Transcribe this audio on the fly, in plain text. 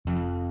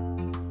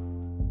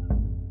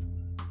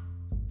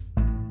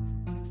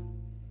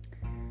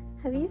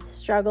Have you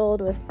struggled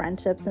with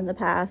friendships in the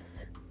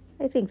past?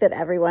 I think that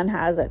everyone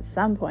has at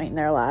some point in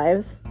their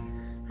lives.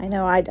 I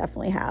know I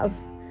definitely have.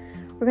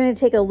 We're going to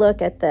take a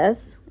look at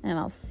this, and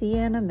I'll see you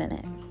in a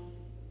minute.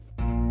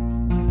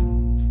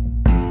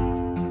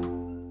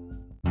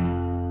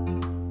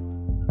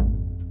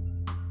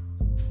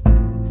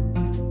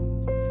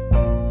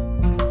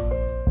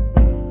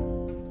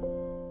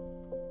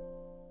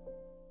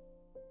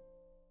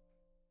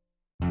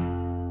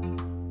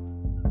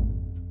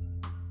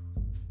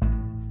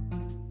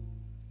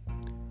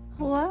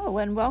 Hello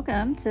and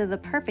welcome to the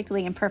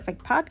Perfectly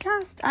Imperfect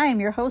podcast. I am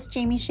your host,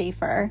 Jamie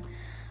Schaefer.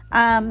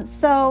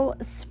 So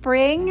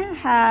spring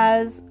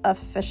has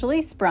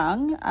officially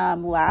sprung.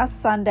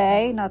 Last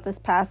Sunday, not this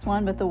past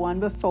one, but the one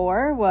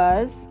before,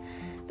 was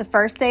the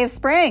first day of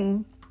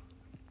spring.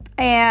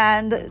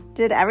 And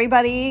did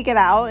everybody get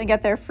out and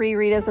get their free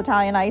Rita's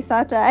Italian Ice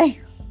that day?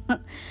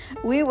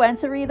 We went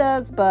to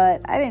Rita's,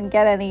 but I didn't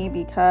get any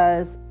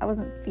because I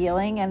wasn't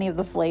feeling any of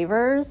the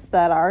flavors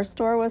that our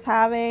store was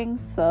having.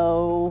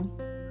 So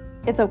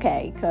it's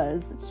okay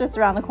because it's just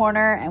around the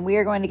corner and we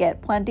are going to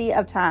get plenty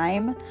of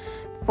time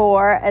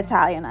for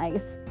Italian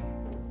Ice.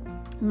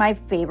 My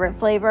favorite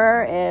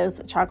flavor is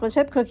chocolate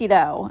chip cookie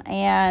dough,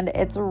 and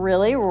it's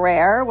really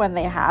rare when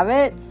they have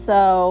it.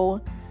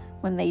 So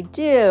when they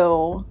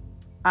do,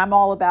 I'm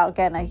all about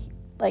getting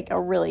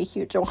a really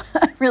huge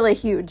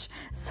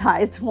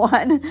sized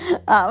one.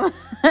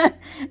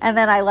 And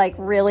then I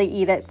really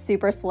eat it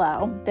super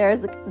slow.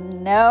 There's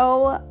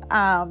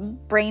no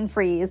brain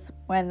freeze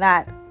when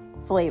that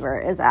flavor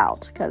is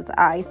out because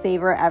I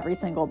savor every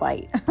single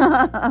bite.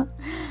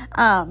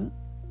 And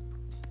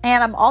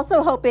I'm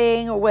also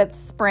hoping with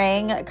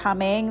spring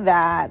coming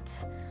that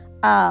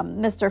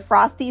Mr.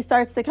 Frosty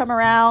starts to come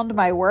around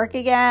my work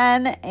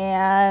again,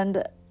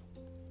 and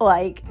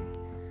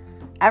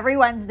every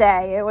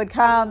Wednesday it would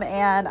come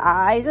and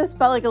I just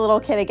felt like a little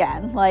kid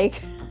again.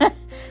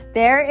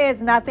 There is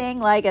nothing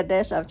like a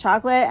dish of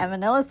chocolate and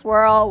vanilla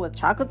swirl with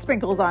chocolate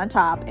sprinkles on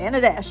top in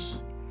a dish.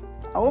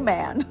 Oh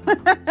man.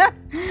 But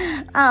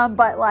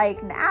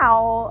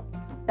now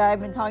that I've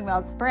been talking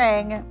about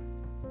spring,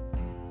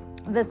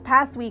 this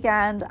past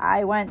weekend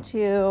I went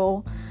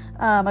to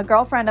a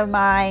girlfriend of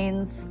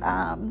mine's,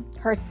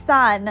 her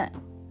son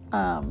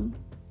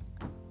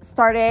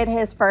started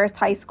his first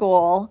high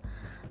school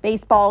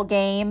baseball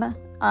game.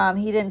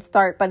 He didn't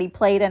start, but he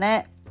played in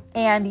it.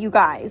 And you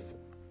guys,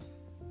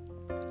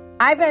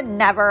 I've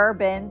never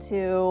been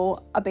to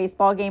a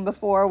baseball game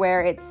before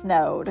where it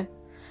snowed.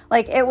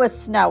 It was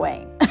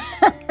snowing.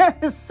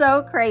 It was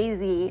so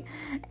crazy.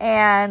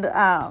 And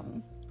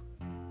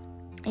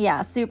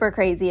yeah, super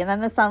crazy. And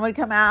then the sun would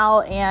come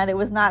out and it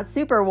was not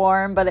super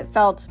warm, but it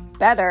felt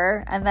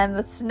better. And then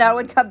the snow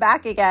would come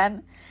back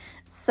again.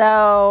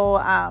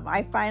 So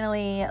I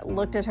finally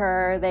looked at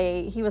her.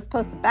 He was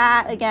supposed to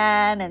bat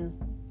again, and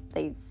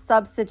they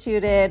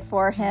substituted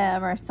for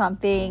him or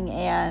something.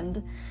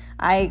 And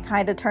I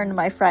kind of turned to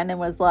my friend and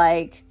was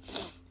like,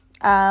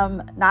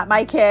 not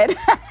my kid.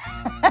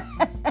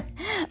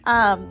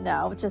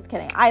 No, just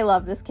kidding. I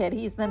love this kid.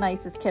 He's the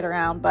nicest kid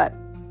around. But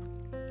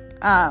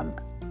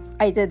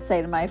I did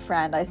say to my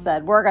friend, I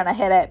said, we're going to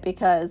hit it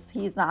because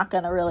he's not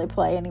going to really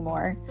play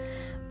anymore.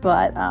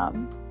 But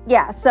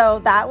yeah, so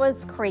that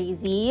was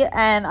crazy.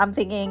 And I'm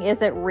thinking,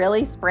 is it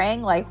really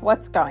spring?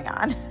 What's going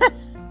on?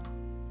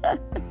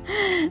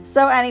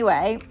 So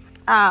anyway,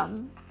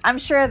 I'm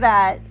sure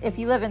that if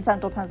you live in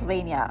central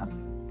Pennsylvania,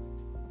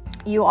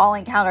 you all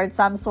encountered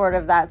some sort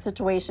of that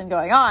situation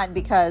going on,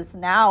 because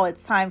now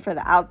it's time for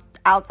the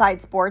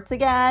outside sports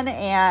again.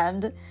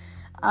 And,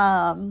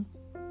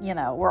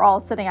 we're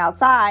all sitting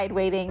outside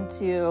waiting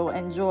to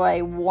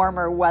enjoy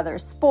warmer weather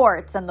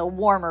sports, and the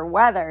warmer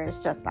weather is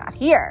just not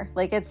here.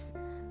 It's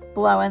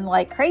blowing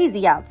like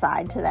crazy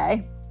outside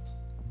today.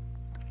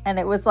 And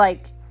it was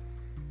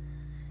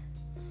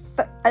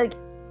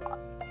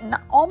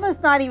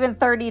almost not even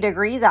 30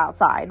 degrees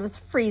outside. It was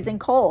freezing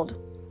cold.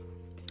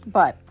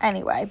 But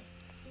anyway,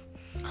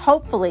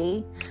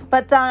 hopefully.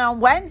 But then on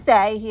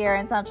Wednesday here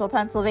in central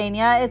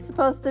Pennsylvania, it's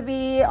supposed to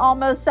be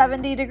almost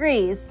 70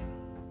 degrees.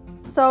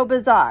 So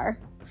bizarre,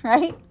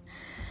 right?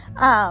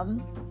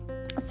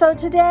 So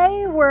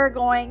today we're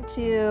going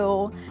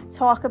to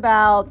talk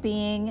about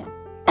being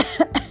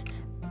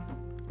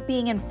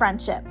in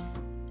friendships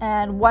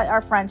and what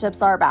our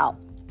friendships are about.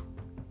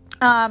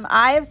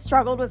 I have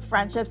struggled with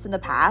friendships in the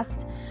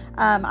past.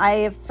 I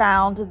have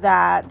found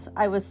that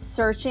I was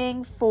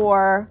searching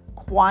for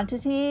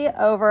quantity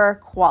over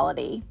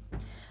quality,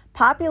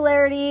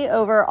 popularity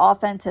over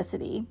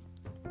authenticity.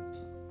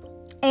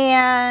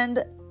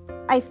 And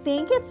I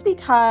think it's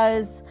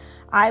because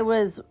I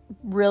was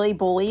really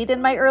bullied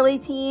in my early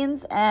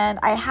teens, and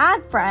I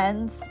had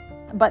friends,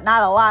 but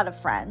not a lot of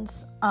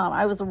friends.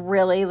 I was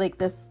really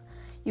this,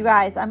 you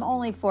guys, I'm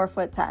only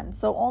 4'10",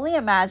 so only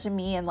imagine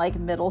me in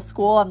middle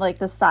school. I'm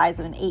the size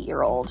of an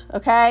 8-year-old,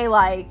 okay?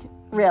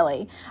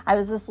 Really. I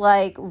was this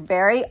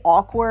very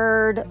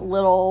awkward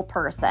little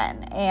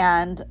person,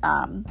 and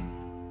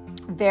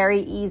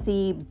very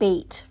easy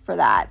bait for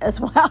that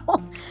as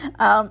well.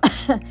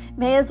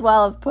 May as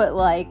well have put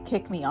like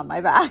kick me on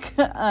my back.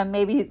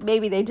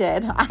 Maybe they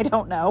did. I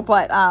don't know.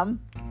 But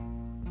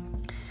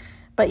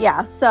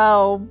yeah,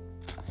 so,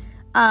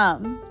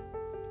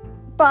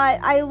 but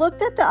I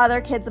looked at the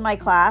other kids in my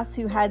class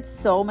who had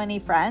so many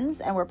friends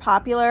and were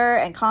popular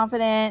and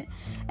confident,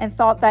 and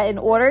thought that in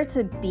order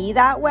to be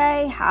that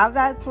way, have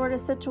that sort of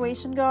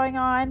situation going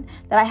on,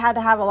 that I had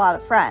to have a lot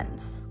of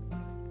friends.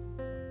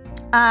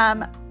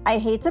 I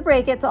hate to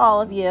break it to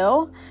all of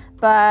you,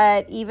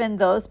 but even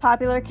those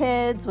popular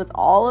kids with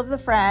all of the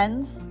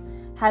friends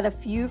had a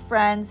few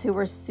friends who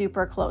were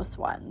super close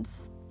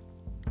ones.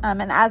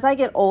 And as I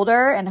get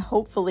older and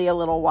hopefully a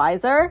little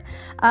wiser,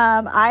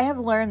 I have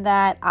learned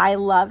that I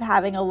love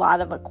having a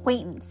lot of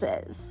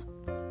acquaintances.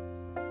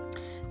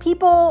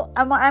 People,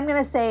 I'm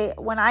going to say,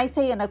 when I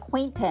say an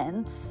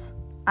acquaintance,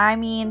 I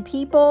mean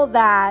people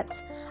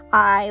that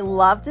I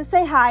love to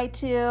say hi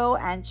to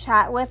and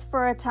chat with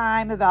for a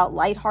time about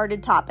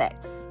lighthearted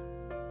topics.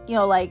 You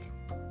know, like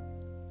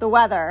the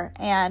weather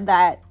and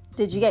that,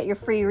 did you get your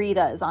free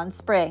Ritas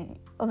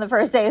on the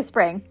first day of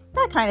spring?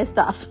 That kind of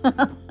stuff.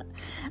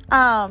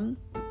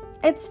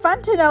 It's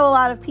fun to know a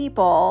lot of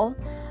people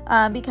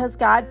because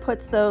God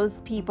puts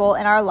those people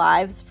in our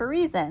lives for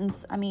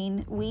reasons. I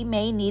mean, we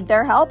may need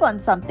their help on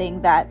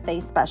something that they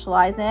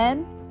specialize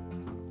in,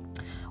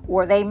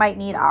 or they might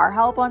need our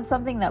help on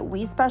something that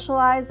we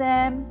specialize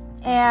in,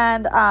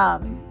 and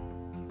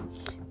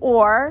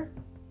or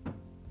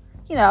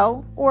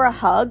a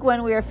hug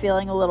when we are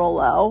feeling a little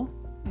low.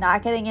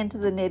 Not getting into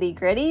the nitty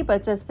gritty,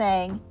 but just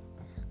saying,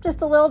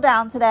 just a little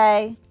down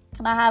today.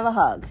 Can I have a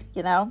hug?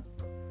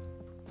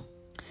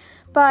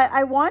 But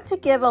I want to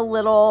give a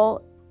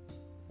little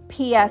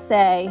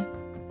PSA,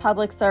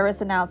 public service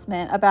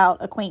announcement about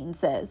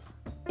acquaintances.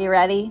 You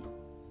ready?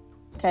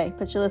 Okay,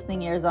 put your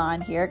listening ears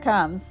on. Here it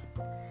comes.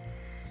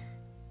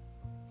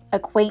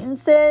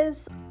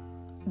 Acquaintances,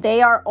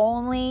 they are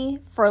only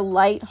for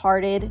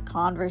lighthearted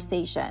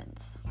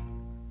conversations.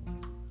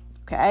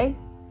 Okay?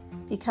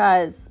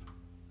 Because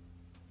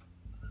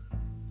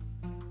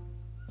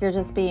you're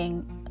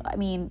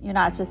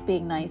not just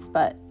being nice,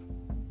 but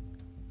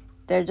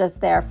they're just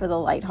there for the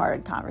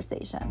lighthearted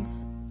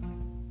conversations.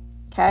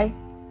 Okay?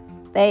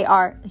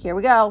 Here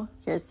we go.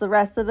 Here's the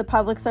rest of the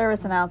public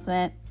service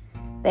announcement.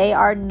 They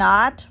are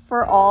not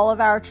for all of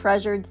our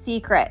treasured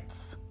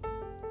secrets.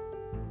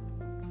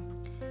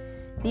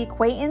 The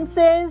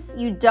acquaintances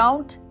you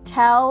don't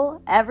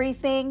tell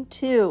everything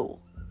to.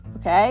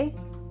 Okay?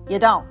 You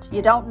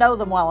don't know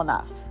them well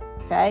enough.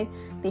 Okay?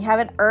 They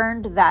haven't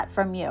earned that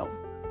from you.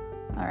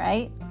 All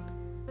right?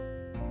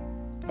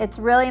 It's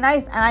really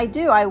nice. And I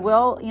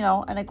will,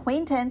 an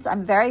acquaintance,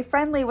 I'm very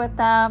friendly with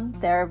them.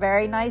 They're a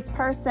very nice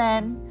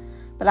person,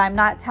 but I'm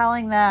not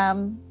telling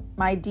them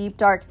my deep,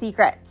 dark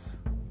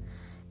secrets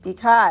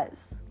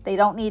because they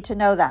don't need to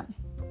know them.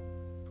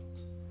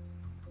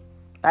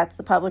 That's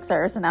the public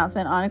service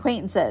announcement on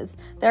acquaintances.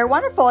 They're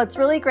wonderful. It's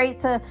really great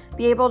to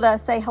be able to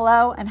say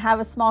hello and have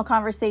a small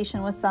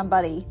conversation with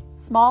somebody.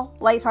 Small,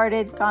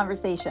 lighthearted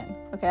conversation,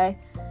 okay?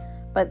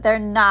 But they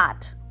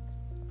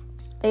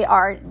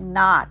are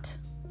not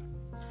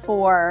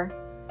for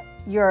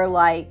your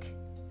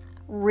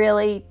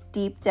really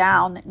deep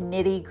down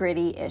nitty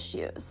gritty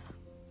issues.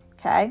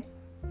 Okay?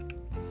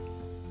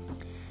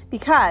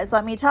 Because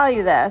let me tell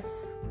you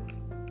this,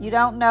 you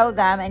don't know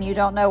them and you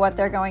don't know what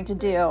they're going to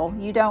do.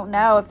 You don't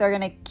know if they're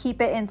going to keep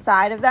it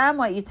inside of them,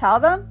 what you tell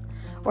them,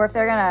 or if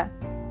they're going to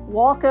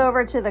walk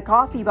over to the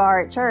coffee bar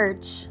at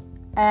church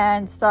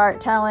and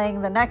start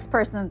telling the next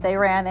person that they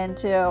ran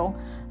into,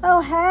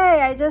 oh,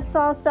 hey, I just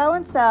saw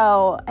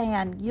so-and-so,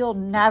 and you'll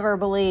never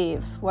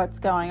believe what's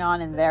going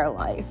on in their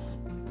life,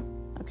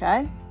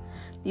 okay?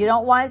 You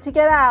don't want it to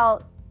get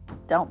out.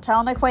 Don't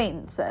tell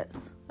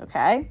acquaintances,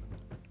 okay?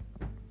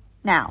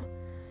 Now,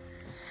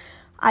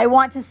 I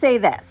want to say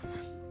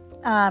this.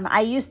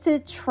 I used to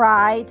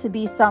try to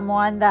be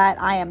someone that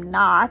I am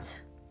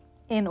not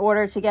in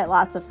order to get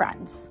lots of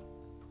friends.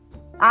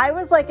 I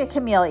was like a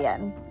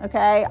chameleon,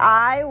 okay?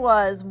 I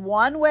was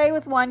one way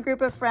with one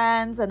group of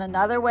friends and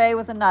another way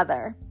with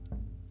another.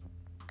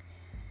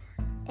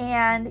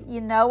 And you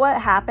know what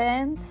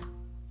happened?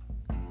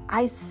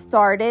 I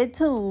started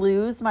to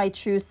lose my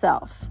true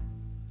self.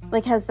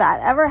 Has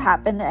that ever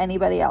happened to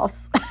anybody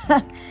else?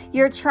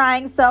 You're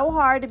trying so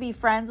hard to be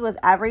friends with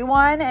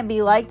everyone and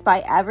be liked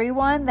by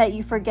everyone that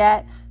you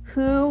forget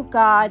who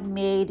God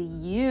made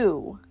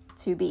you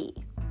to be.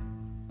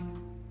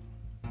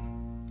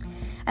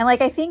 And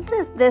I think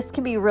that this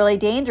can be really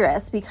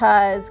dangerous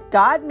because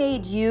God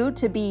made you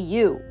to be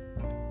you.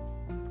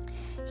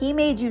 He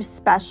made you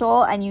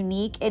special and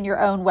unique in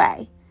your own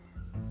way.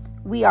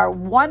 We are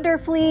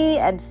wonderfully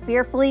and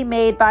fearfully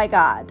made by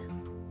God.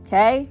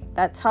 Okay?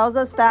 That tells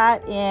us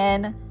that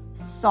in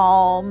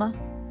Psalm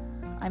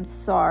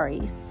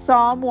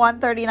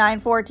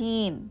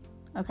 139:14.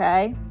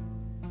 Okay?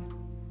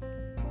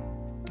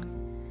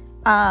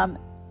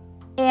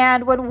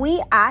 And when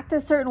we act a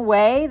certain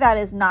way that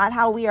is not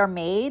how we are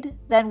made,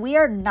 then we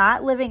are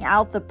not living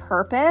out the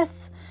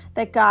purpose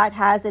that God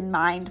has in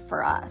mind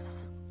for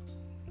us.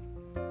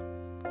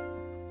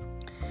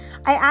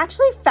 I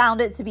actually found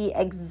it to be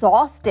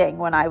exhausting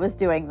when I was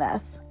doing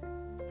this.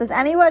 Does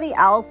anybody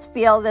else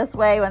feel this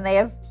way when they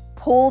have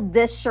pulled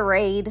this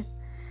charade?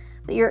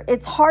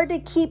 It's hard to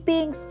keep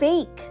being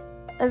fake.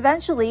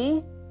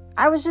 Eventually,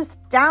 I was just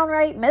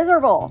downright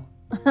miserable.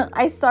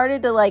 I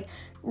started to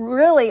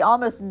really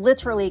almost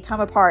literally come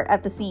apart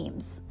at the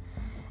seams.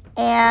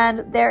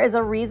 And there is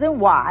a reason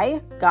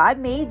why God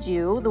made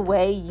you the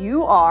way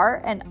you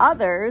are and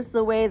others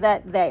the way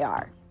that they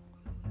are.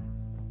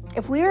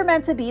 If we were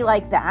meant to be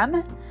like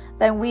them,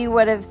 then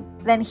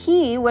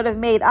He would have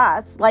made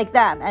us like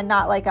them and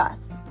not like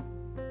us.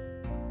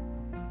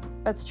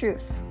 That's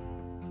truth.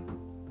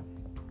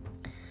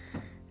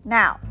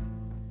 Now,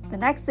 the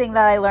next thing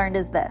that I learned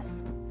is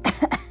this.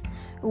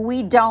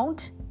 We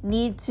don't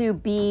need to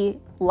be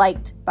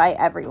liked by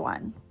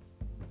everyone.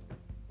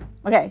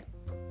 Okay,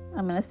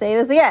 I'm going to say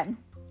this again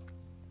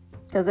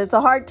because it's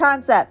a hard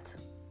concept.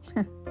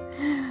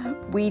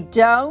 We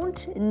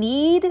don't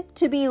need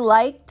to be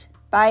liked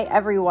by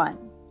everyone.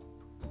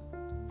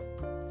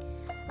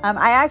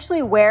 I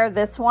actually wear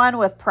this one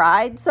with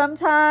pride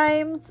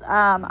sometimes.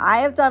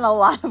 I have done a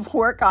lot of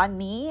work on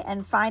me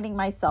and finding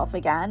myself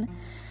again.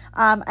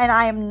 And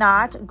I am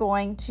not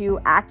going to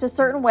act a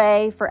certain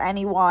way for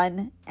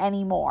anyone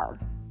anymore.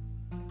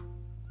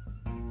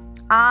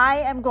 I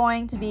am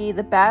going to be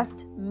the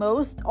best,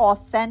 most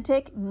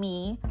authentic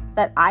me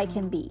that I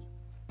can be.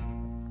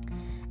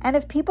 And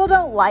if people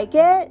don't like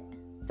it,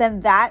 then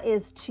that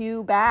is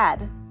too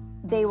bad.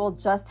 They will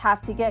just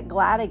have to get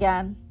glad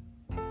again.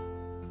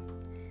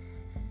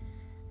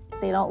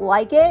 If they don't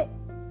like it,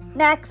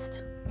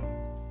 next.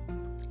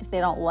 If they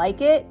don't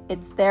like it,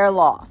 it's their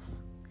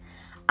loss.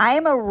 I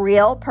am a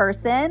real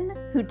person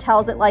who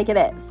tells it like it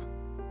is.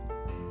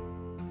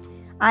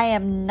 I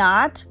am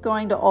not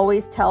going to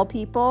always tell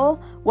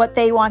people what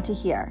they want to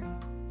hear.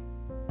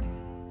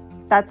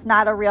 That's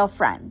not a real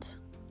friend.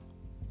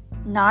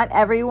 Not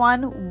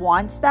everyone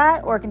wants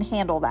that or can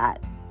handle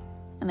that,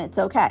 and it's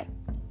okay.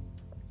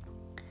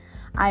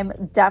 I'm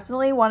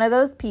definitely one of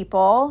those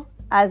people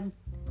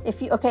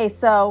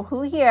so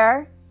who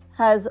here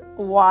has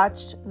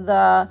watched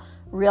the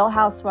Real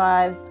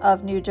Housewives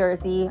of New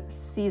Jersey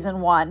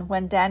season 1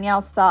 when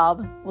Danielle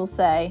Staub will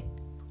say,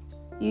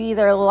 "You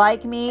either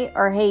like me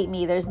or hate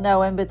me. There's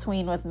no in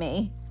between with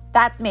me."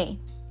 That's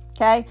me.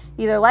 Okay?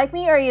 You either like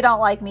me or you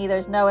don't like me.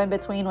 There's no in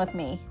between with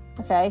me.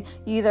 Okay?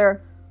 You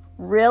either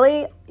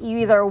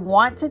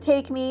want to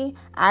take me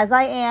as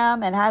I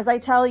am and as I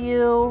tell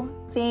you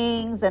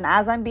things and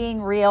as I'm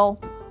being real,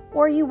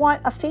 or you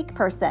want a fake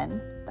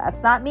person.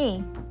 That's not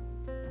me.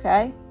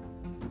 Okay?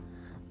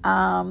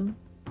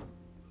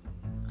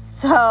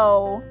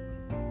 So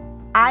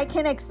I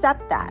can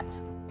accept that.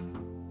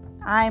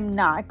 I'm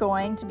not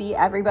going to be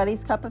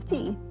everybody's cup of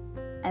tea,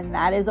 and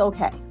that is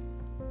okay.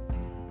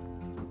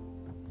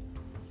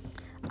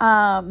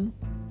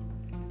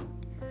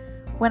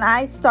 When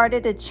I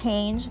started to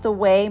change the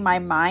way my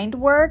mind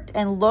worked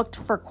and looked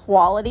for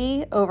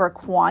quality over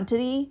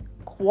quantity,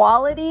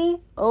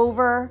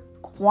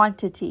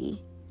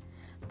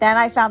 then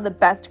I found the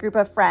best group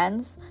of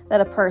friends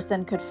that a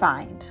person could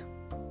find.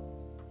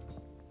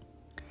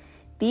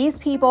 These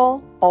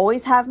people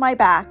always have my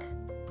back,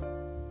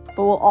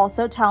 but will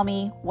also tell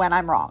me when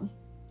I'm wrong.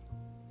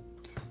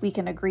 We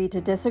can agree to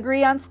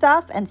disagree on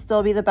stuff and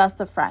still be the best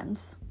of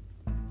friends.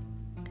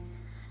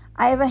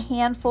 I have a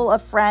handful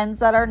of friends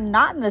that are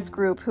not in this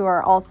group who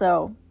are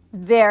also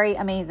very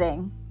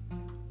amazing,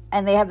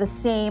 and they have the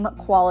same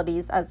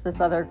qualities as this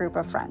other group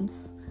of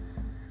friends.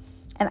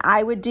 And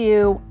I would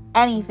do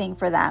anything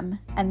for them,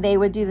 and they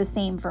would do the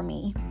same for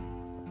me.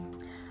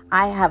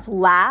 I have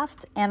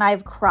laughed and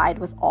I've cried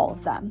with all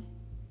of them,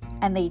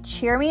 and they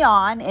cheer me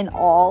on in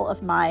all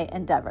of my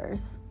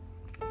endeavors.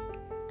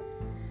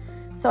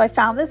 So I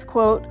found this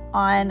quote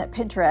on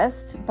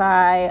Pinterest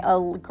by a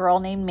girl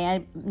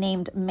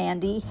named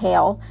Mandy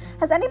Hale.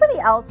 Has anybody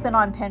else been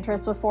on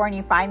Pinterest before and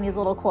you find these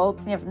little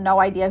quotes and you have no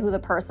idea who the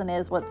person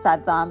is, what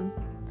said them?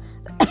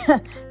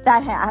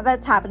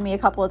 That's happened to me a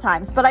couple of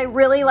times, but I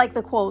really like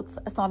the quotes,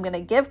 so I'm going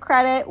to give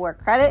credit where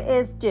credit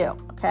is due,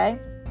 okay?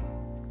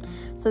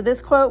 So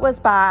this quote was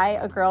by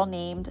a girl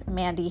named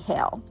Mandy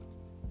Hale.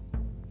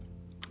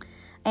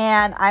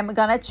 And I'm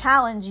going to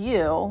challenge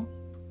you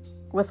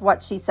with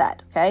what she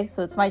said, okay?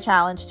 So it's my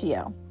challenge to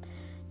you.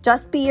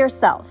 Just be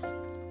yourself.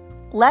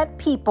 Let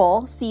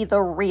people see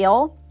the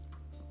real,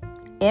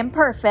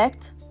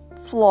 imperfect,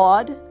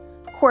 flawed,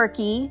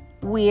 quirky,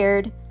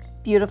 weird,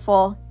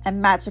 beautiful,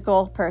 and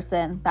magical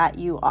person that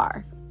you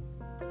are.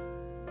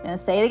 I'm going to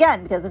say it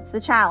again because it's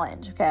the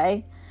challenge,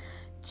 okay?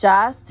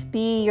 Just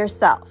be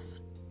yourself.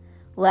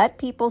 Let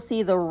people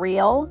see the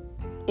real,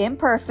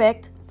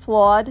 imperfect,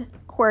 flawed,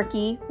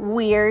 quirky,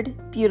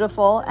 weird,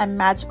 beautiful, and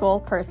magical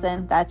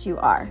person that you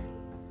are.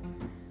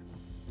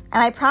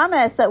 And I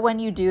promise that when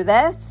you do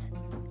this,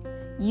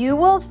 you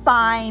will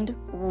find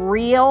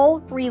real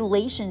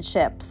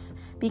relationships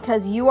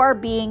because you are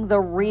being the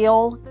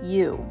real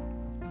you.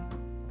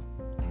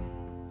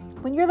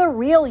 When you're the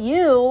real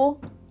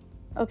you,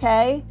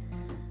 okay,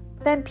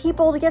 then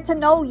people get to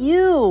know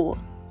you.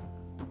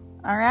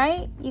 All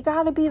right? You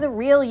got to be the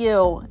real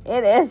you.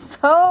 It is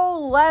so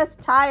less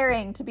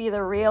tiring to be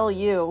the real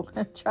you.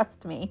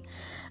 Trust me.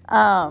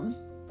 And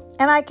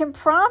I can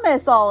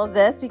promise all of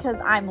this because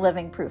I'm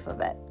living proof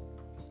of it.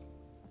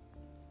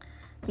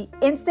 The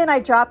instant I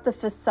dropped the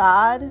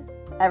facade,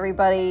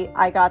 everybody,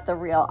 I got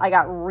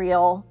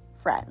real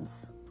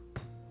friends.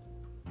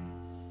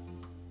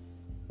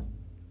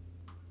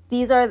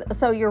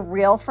 So your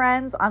real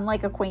friends,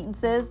 unlike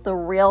acquaintances, the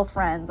real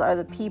friends are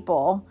the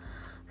people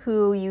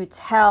who you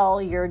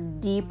tell your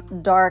deep,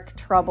 dark,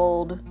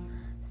 troubled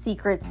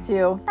secrets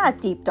to.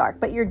 Not deep, dark,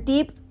 but your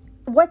deep,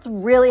 what's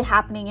really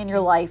happening in your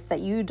life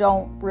that you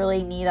don't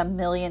really need a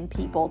million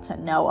people to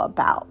know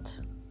about.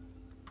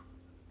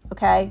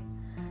 Okay?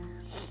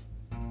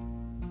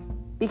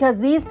 Because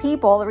these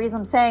people, the reason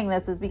I'm saying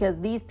this is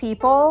because these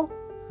people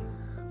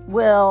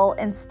will,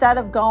 instead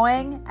of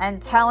going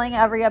and telling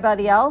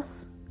everybody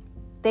else,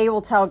 they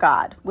will tell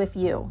God with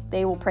you.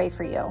 They will pray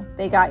for you.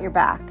 They got your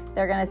back.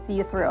 They're going to see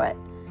you through it.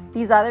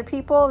 These other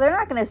people, they're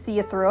not going to see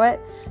you through it.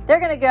 They're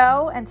going to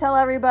go and tell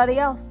everybody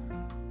else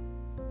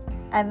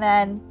and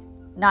then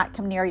not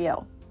come near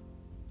you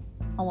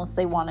unless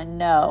they want to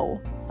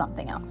know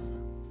something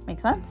else. Make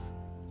sense?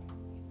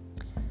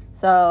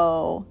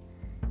 So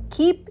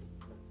keep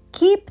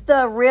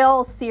the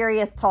real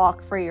serious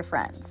talk for your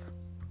friends,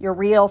 your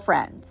real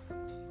friends.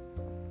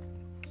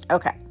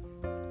 Okay.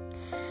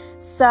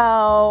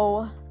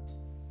 So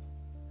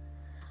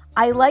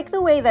I like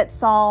the way that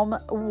Psalm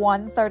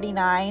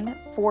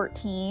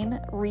 139:14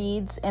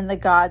 reads in the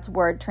God's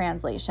Word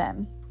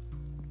translation.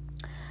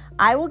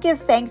 I will give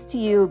thanks to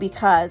you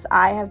because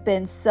I have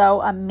been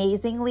so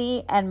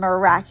amazingly and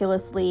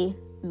miraculously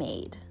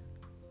made.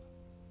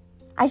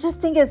 I just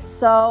think it's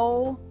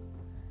so...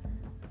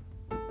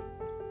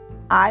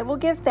 I will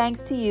give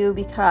thanks to you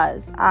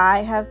because I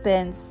have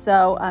been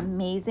so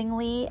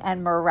amazingly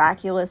and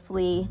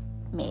miraculously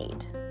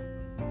made.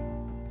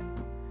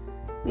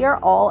 We are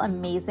all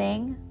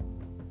amazing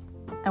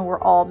and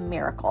we're all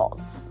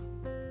miracles.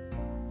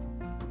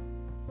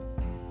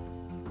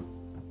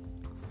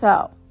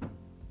 So,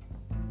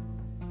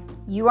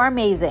 you are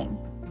amazing.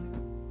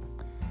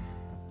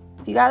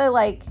 If you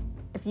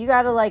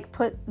gotta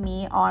put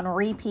me on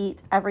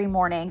repeat every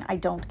morning, I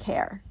don't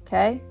care,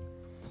 okay?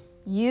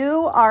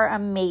 You are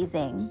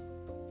amazing.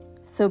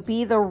 So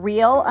be the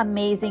real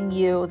amazing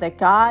you that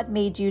God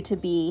made you to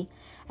be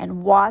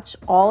and watch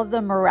all of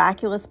the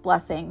miraculous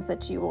blessings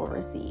that you will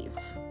receive.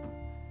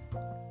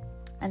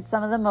 And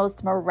some of the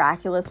most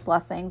miraculous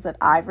blessings that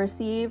I've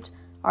received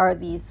are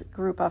these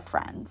group of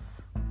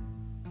friends.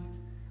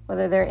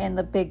 Whether they're in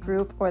the big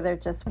group or they're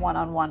just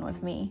one-on-one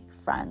with me,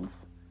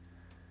 friends.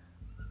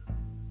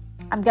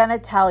 I'm going to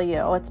tell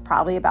you, it's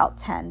probably about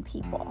 10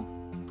 people.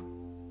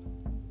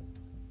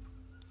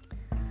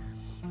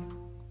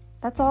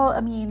 That's all.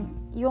 I mean,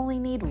 you only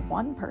need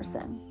one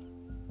person.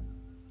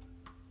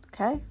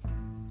 Okay?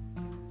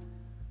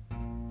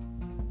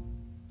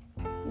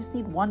 You just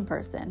need one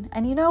person.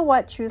 And you know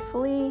what?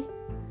 Truthfully,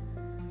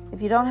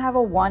 if you don't have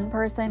a one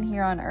person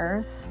here on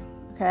earth,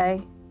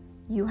 okay,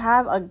 you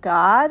have a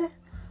God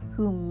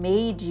who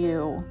made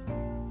you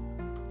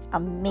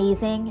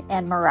amazing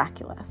and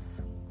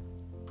miraculous.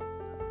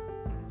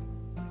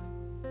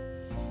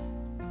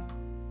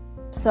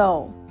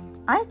 So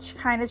I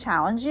kind of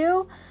challenge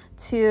you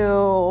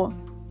to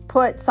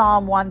put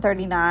Psalm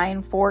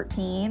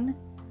 139:14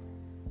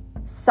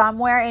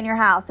 somewhere in your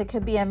house. It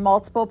could be in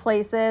multiple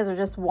places or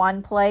just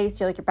one place,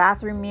 like your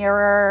bathroom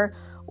mirror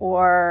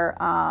or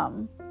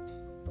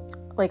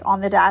like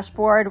on the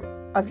dashboard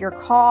of your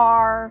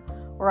car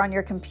or on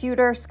your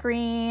computer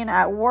screen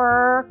at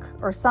work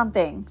or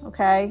something,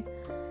 okay?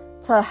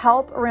 To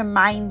help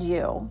remind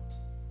you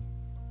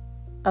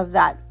of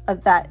that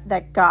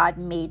God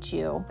made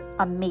you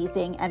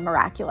amazing and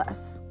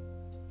miraculous.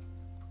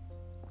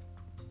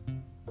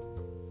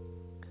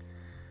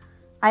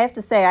 I have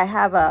to say, I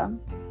have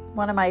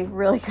one of my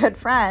really good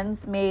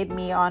friends made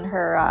me on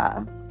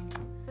her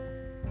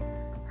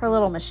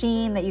little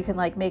machine that you can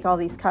like make all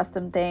these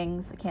custom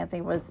things. I can't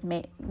think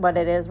what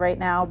it is right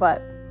now,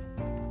 but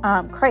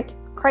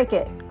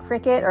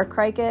cricket or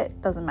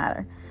crikit, doesn't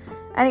matter.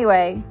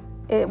 Anyway,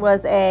 it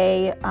was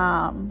a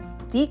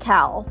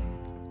decal,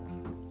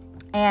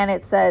 and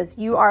it says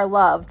 "You are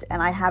loved,"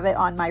 and I have it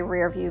on my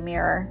rear view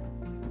mirror,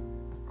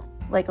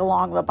 like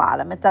along the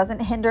bottom. It doesn't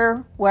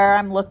hinder where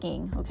I'm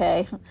looking,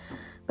 okay?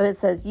 But it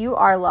says, "You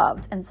are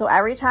loved." And so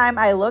every time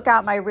I look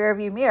out my rear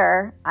view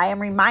mirror, I am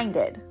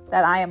reminded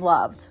that I am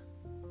loved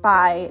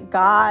by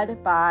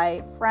God,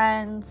 by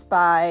friends,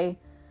 by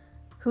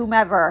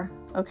whomever,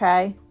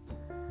 okay?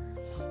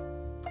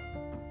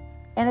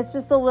 And it's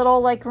just a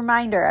little like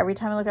reminder every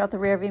time I look out the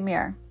rear view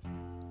mirror.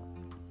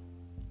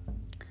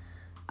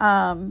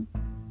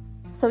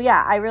 So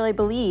yeah, I really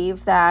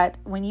believe that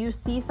when you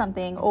see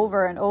something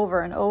over and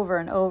over and over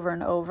and over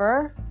and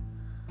over,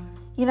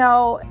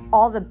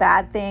 all the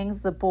bad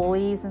things, the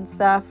bullies and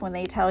stuff, when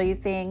they tell you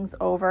things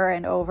over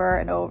and over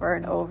and over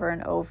and over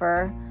and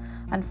over.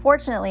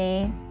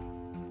 Unfortunately,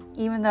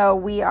 even though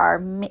we are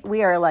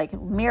like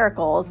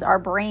miracles, our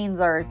brains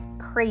are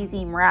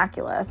crazy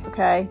miraculous,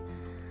 okay?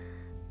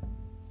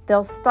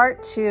 They'll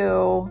start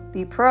to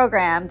be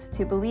programmed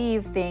to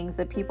believe things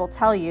that people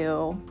tell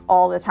you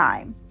all the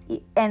time.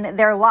 And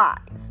they're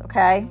lies,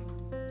 okay?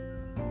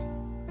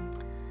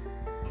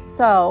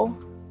 So,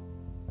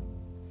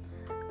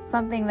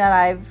 something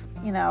that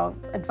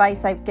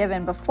advice I've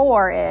given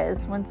before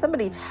is when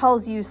somebody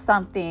tells you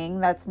something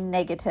that's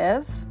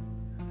negative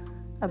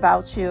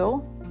about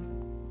you,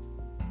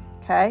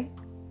 okay,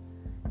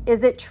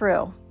 is it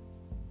true?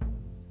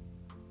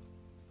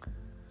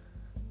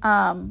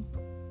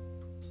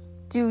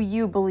 Do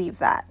you believe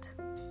that?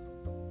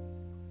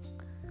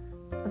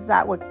 Is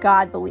that what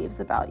God believes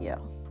about you?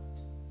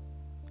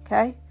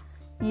 Okay?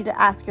 You need to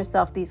ask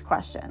yourself these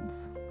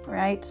questions,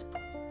 right?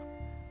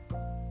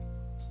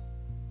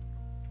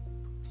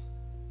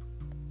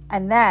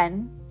 And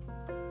then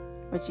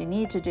what you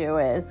need to do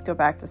is go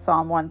back to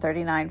Psalm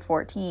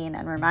 139:14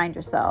 and remind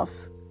yourself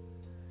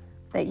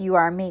that you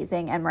are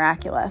amazing and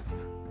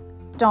miraculous.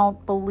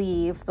 Don't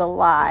believe the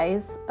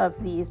lies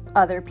of these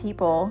other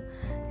people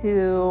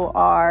who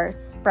are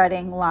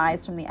spreading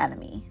lies from the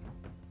enemy.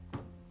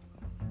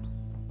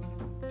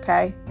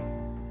 Okay?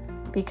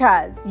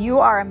 Because you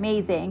are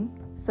amazing,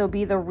 so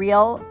be the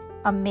real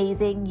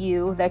amazing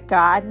you that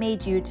God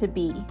made you to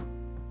be.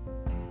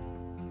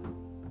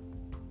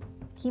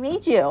 He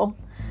made you.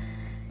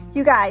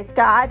 You guys,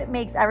 God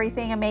makes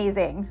everything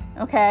amazing,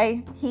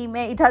 okay? He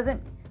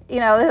doesn't,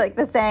 like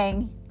the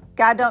saying,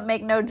 God don't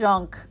make no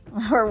junk,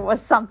 or was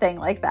something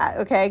like that,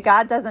 okay?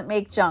 God doesn't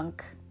make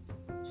junk.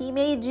 He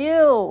made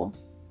you.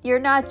 You're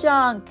not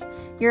junk.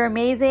 You're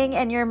amazing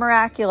and you're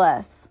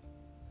miraculous.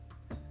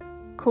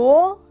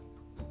 Cool?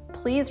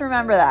 Please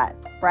remember that.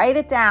 Write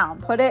it down.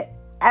 Put it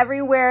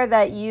everywhere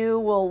that you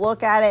will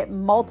look at it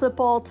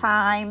multiple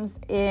times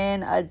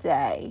in a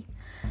day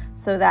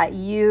so that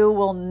you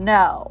will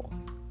know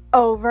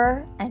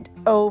over and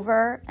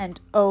over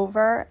and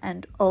over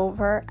and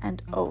over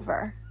and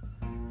over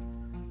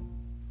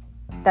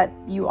that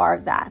you are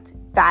that.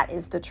 That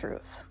is the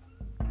truth.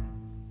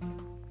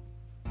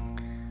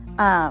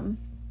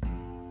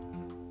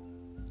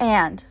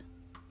 And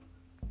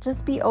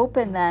just be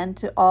open then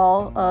to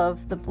all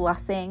of the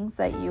blessings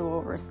that you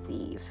will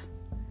receive,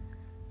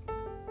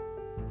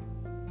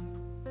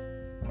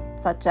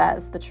 such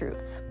as the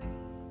truth.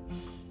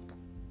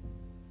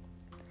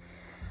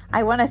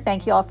 I want to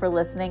thank you all for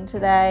listening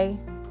today.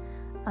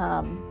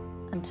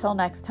 Until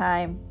next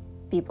time,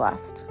 be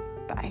blessed.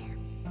 Bye.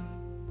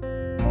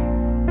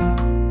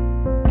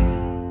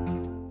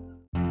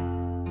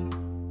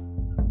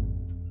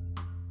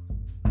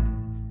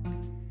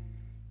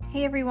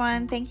 Hey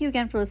everyone, thank you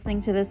again for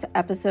listening to this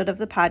episode of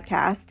the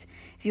podcast.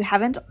 If you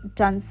haven't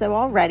done so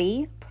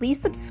already,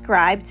 please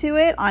subscribe to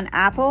it on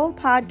Apple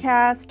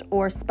Podcast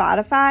or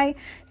Spotify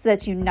so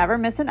that you never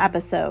miss an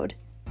episode.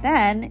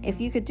 Then,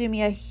 if you could do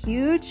me a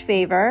huge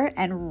favor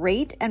and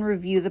rate and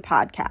review the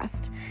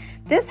podcast.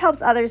 This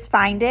helps others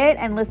find it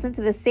and listen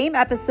to the same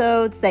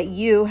episodes that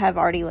you have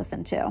already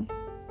listened to.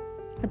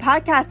 The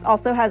podcast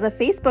also has a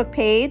Facebook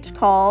page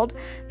called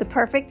The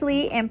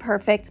Perfectly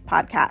Imperfect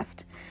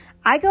Podcast.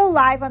 I go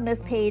live on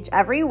this page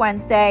every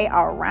Wednesday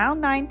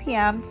around 9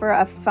 p.m. for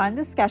a fun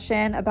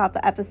discussion about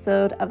the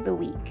episode of the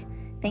week.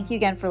 Thank you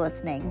again for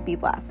listening. Be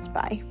blessed.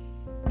 Bye.